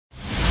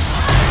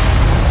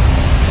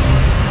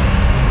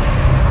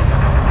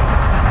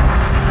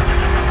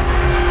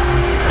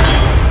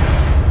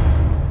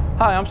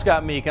Hi, I'm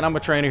Scott Meek and I'm a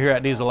trainer here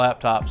at Diesel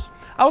Laptops.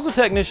 I was a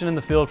technician in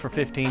the field for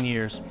 15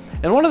 years,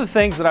 and one of the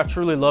things that I've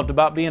truly loved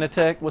about being a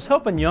tech was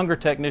helping younger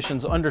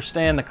technicians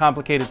understand the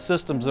complicated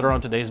systems that are on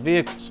today's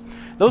vehicles.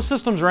 Those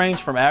systems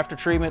range from after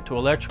treatment to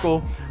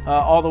electrical,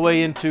 all the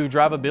way into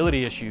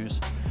drivability issues.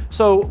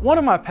 So one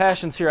of my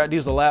passions here at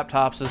Diesel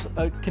Laptops is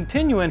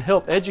continuing to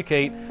help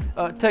educate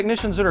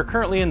technicians that are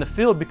currently in the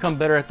field become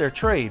better at their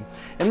trade.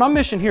 And my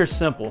mission here is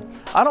simple.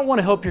 I don't want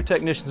to help your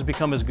technicians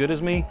become as good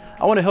as me.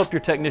 I want to help your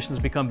technicians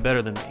become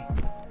better than me.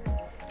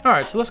 All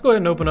right, so let's go ahead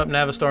and open up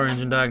Navistar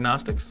Engine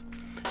Diagnostics.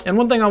 And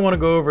one thing I want to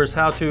go over is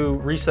how to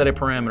reset a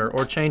parameter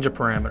or change a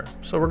parameter.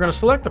 So we're going to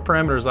select the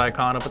parameters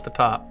icon up at the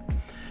top.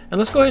 And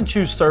let's go ahead and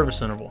choose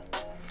service interval.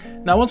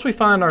 Now once we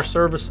find our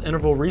service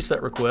interval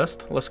reset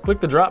request, let's click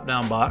the drop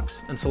down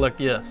box and select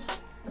yes.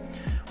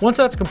 Once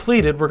that's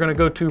completed, we're going to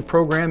go to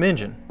Program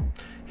Engine.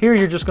 Here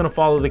you're just going to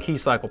follow the key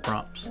cycle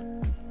prompts.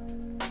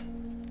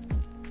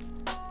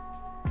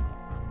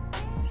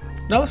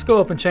 Now let's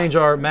go up and change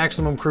our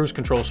maximum cruise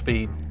control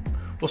speed.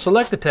 We'll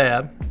select the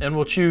tab and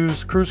we'll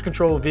choose Cruise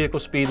Control Vehicle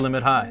Speed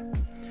Limit High.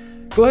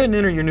 Go ahead and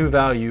enter your new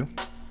value.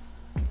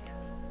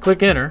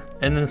 Click Enter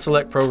and then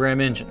select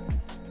Program Engine.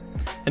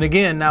 And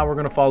again, now we're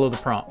going to follow the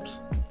prompts.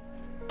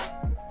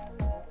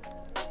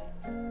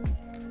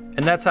 And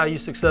that's how you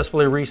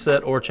successfully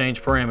reset or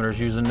change parameters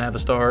using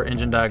Navistar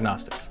Engine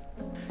Diagnostics.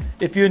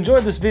 If you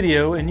enjoyed this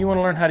video and you want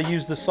to learn how to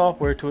use this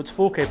software to its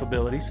full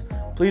capabilities,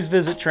 please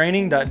visit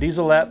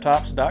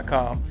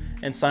training.diesellaptops.com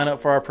and sign up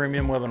for our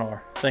premium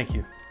webinar. Thank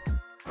you.